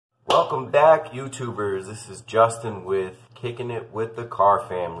Welcome back, YouTubers. This is Justin with Kicking It with the Carr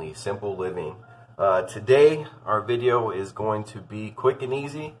Family, Simple Living. Today, our video is going to be quick and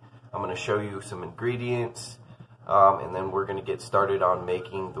easy. I'm going to show you some ingredients, and then we're going to get started on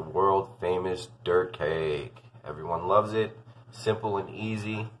making the world famous dirt cake. Everyone loves it. Simple and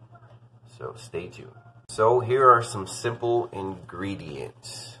easy, so stay tuned. So here are some simple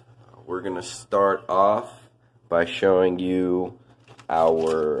ingredients. We're going to start off by showing you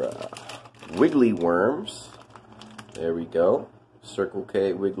our wiggly worms. There we go. Circle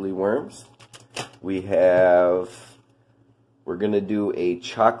K wiggly worms. We're going to do a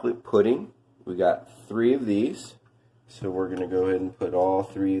chocolate pudding. We got 3 of these. So we're going to go ahead and put all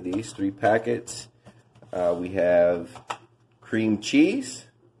 3 of these, 3 packets. We have cream cheese.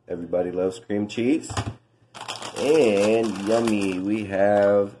 Everybody loves cream cheese. And yummy, we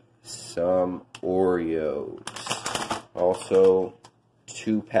have some Oreos. Also,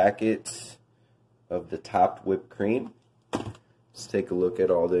 2 packets of the topped whipped cream. Let's take a look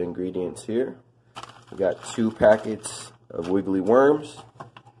at all the ingredients here. We got 2 packets of wiggly worms,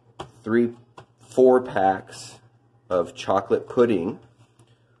 4 packs of chocolate pudding,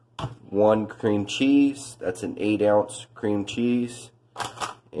 1 cream cheese, that's an 8-ounce cream cheese,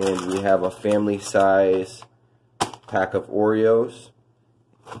 and we have a family size pack of Oreos,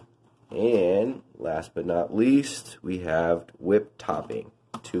 and last but not least, we have whipped topping,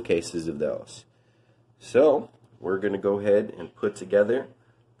 2 cases of those. So, we're going to go ahead and put together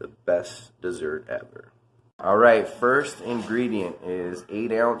the best dessert ever. Alright, first ingredient is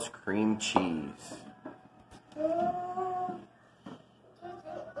 8-ounce cream cheese.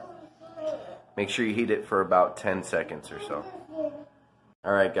 Make sure you heat it for about 10 seconds or so.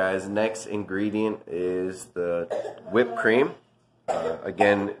 Alright guys, next ingredient is the whipped cream.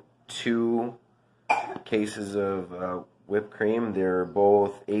 Again, 2 cases of whipped cream. They're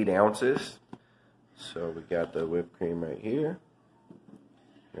both 8 ounces. So we got the whipped cream right here.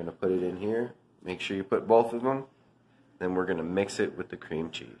 We're going to put it in here. Make sure you put both of them. Then we're going to mix it with the cream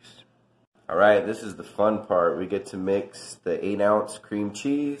cheese. Alright, this is the fun part. We get to mix the 8-ounce cream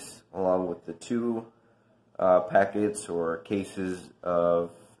cheese along with the 2 packets or cases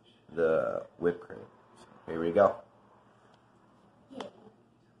of the whipped cream. So here we go.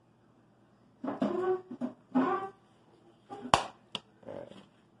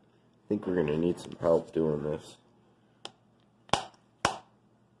 I think we're going to need some help doing this.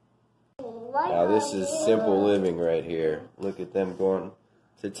 Now this is simple living right here. Look at them going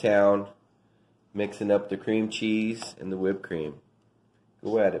to town, mixing up the cream cheese and the whipped cream.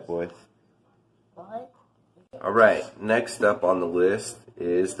 Go at it, boys. Alright, next up on the list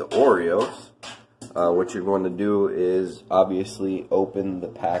is the Oreos. What you're going to do is obviously open the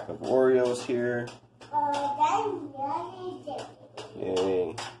pack of Oreos here.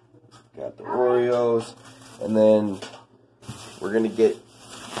 Yay. Got the Oreos, and then we're going to get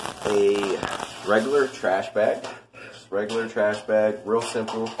a regular trash bag. Just regular trash bag, real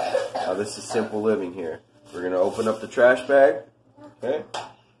simple. Now this is simple living here. We're going to open up the trash bag. Okay,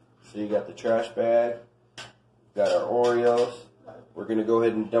 so you got the trash bag, got our Oreos. We're going to go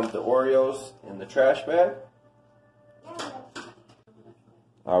ahead and dump the Oreos in the trash bag.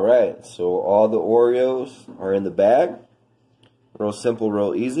 Alright, so all the Oreos are in the bag. Real simple,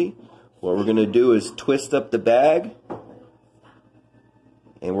 real easy. What we're going to do is twist up the bag,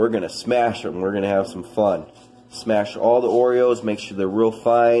 and we're going to smash them. We're going to have some fun. Smash all the Oreos, make sure they're real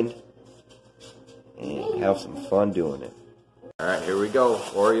fine, and have some fun doing it. Alright, here we go.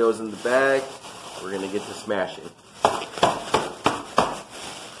 Oreos in the bag. We're going to get to smashing.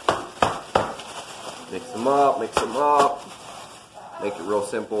 Mix them up, mix them up. Make it real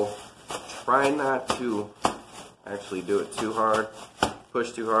simple. Try not to actually do it too hard.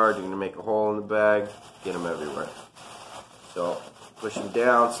 Push too hard, you're going to make a hole in the bag, get them everywhere. So, push them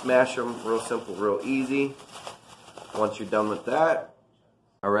down, smash them, real simple, real easy. Once you're done with that,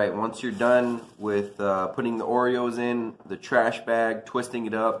 alright, once you're done with putting the Oreos in the trash bag, twisting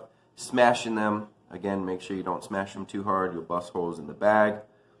it up, smashing them, again, make sure you don't smash them too hard, you'll bust holes in the bag.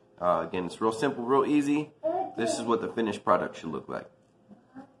 Again, it's real simple, real easy. This is what the finished product should look like.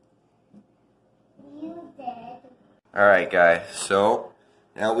 Alright guys, so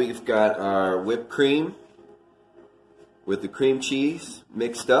now we've got our whipped cream with the cream cheese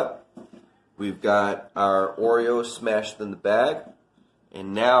mixed up. We've got our Oreos smashed in the bag.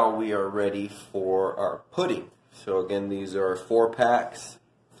 And now we are ready for our pudding. So again, these are 4 packs,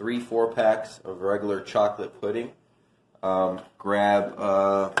 3 4-packs of regular chocolate pudding.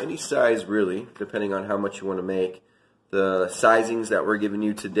 Grab any size really, depending on how much you want to make. The sizings that we're giving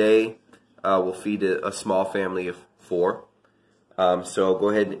you today will feed a small family of 4. So go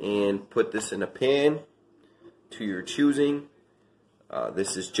ahead and put this in a pan to your choosing.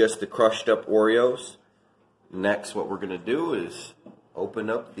 This is just the crushed up Oreos. Next, what we're going to do is open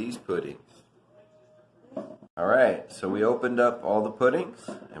up these puddings. Alright, so we opened up all the puddings,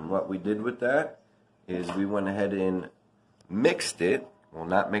 and what we did with that is we went ahead and mixed it. Well,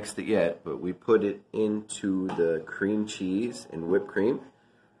 not mixed it yet, but we put it into the cream cheese and whipped cream.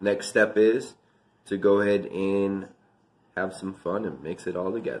 Next step is to go ahead and have some fun and mix it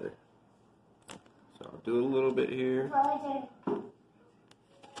all together. So I'll do a little bit here.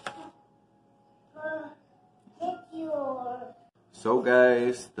 So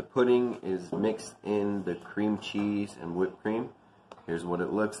guys, the pudding is mixed in the cream cheese and whipped cream. Here's what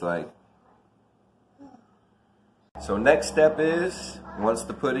it looks like. So next step is, once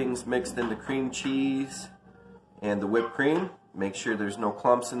the pudding's mixed in the cream cheese and the whipped cream, make sure there's no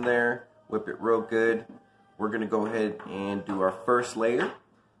clumps in there. Whip it real good. We're going to go ahead and do our first layer.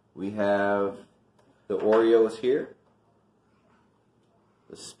 We have the Oreos here.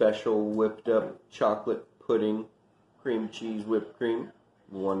 The special whipped up chocolate pudding, cream cheese, whipped cream.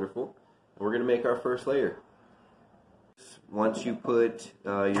 Wonderful. And we're going to make our first layer. Once you put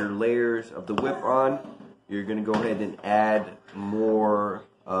your layers of the whip on, you're going to go ahead and add more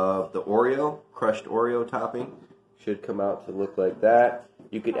of the Oreo, crushed Oreo topping. Should come out to look like that.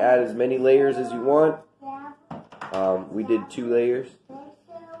 You could add as many layers as you want. We did 2 layers,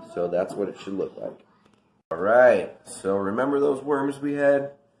 so that's what it should look like. Alright, so remember those worms we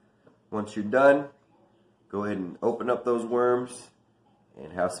had? Once you're done, go ahead and open up those worms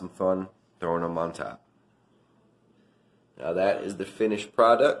and have some fun throwing them on top. Now that is the finished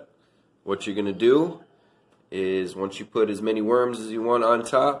product. What you're going to do is, once you put as many worms as you want on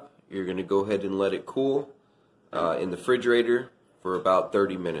top, you're going to go ahead and let it cool in the refrigerator for about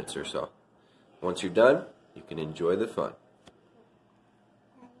 30 minutes or so. Once you're done, you can enjoy the fun.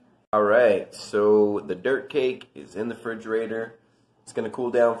 Alright, so the dirt cake is in the refrigerator. It's going to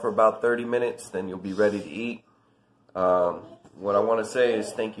cool down for about 30 minutes, then you'll be ready to eat. What I want to say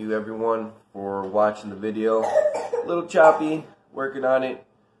is thank you everyone for watching the video. A little choppy, working on it,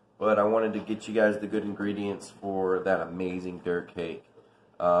 but I wanted to get you guys the good ingredients for that amazing dirt cake.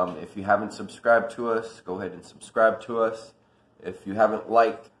 If you haven't subscribed to us, go ahead and subscribe to us. If you haven't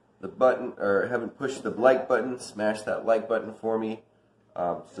liked the button, or haven't pushed the like button, smash that like button for me.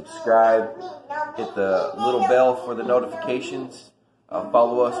 Subscribe, hit the little bell for the notifications.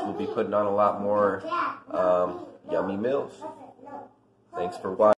 Follow us, we'll be putting on a lot more yummy meals. Thanks for watching.